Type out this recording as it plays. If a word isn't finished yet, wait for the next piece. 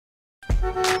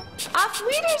Auf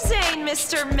Wiedersehen,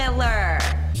 Mr. Miller.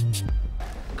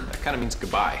 That kind of means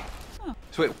goodbye. Oh.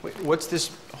 So wait, what's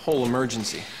this whole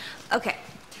emergency? Okay,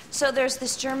 so there's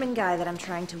this German guy that I'm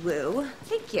trying to woo.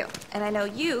 Thank you. And I know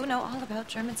you know all about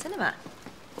German cinema.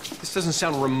 This doesn't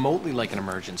sound remotely like an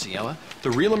emergency, Ella.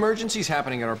 The real emergency's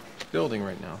happening at our building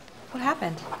right now. What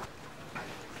happened?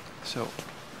 So,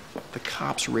 the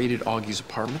cops raided Augie's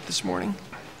apartment this morning.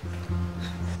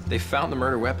 They found the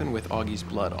murder weapon with Augie's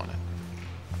blood on it.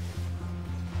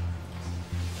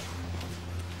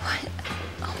 What?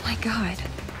 Oh my God.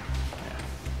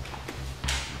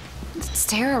 It's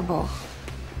terrible.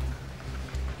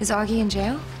 Is Augie in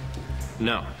jail?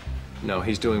 No. No,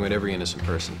 he's doing what every innocent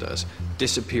person does.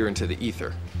 Disappear into the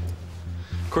ether.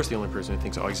 Of course, the only person who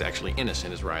thinks Augie's actually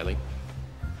innocent is Riley.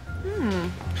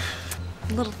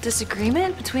 A little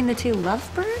disagreement between the two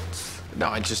lovebirds? No,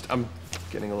 I'm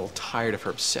getting a little tired of her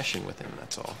obsession with him,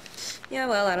 that's all. Yeah,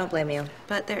 well, I don't blame you.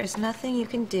 But there is nothing you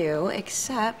can do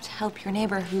except help your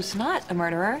neighbor who's not a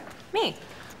murderer, me.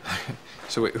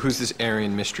 So wait, who's this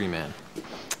Aryan mystery man?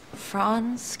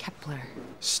 Franz Kepler.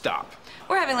 Stop.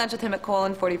 We're having lunch with him at Cole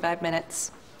in 45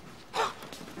 minutes.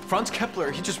 Franz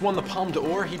Kepler, he just won the Palme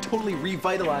d'Or. He totally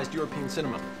revitalized European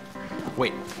cinema.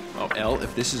 Wait, oh, Elle,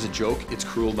 if this is a joke, it's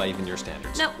cruel by even your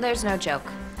standards. No, there's no joke.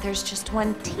 There's just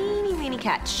one teeny-weeny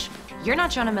catch. You're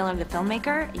not Jonah Miller, the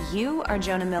filmmaker. You are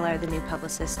Jonah Miller, the new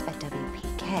publicist at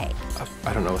WPK.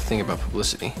 I don't know a thing about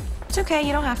publicity. It's okay,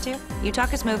 you don't have to. You talk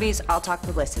his movies, I'll talk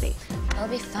publicity. It'll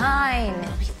be fine.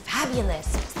 It'll be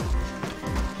fabulous.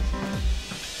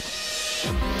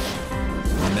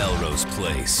 Melrose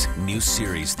Place. New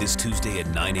series this Tuesday at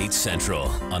 9/8 Central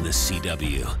on the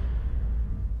CW.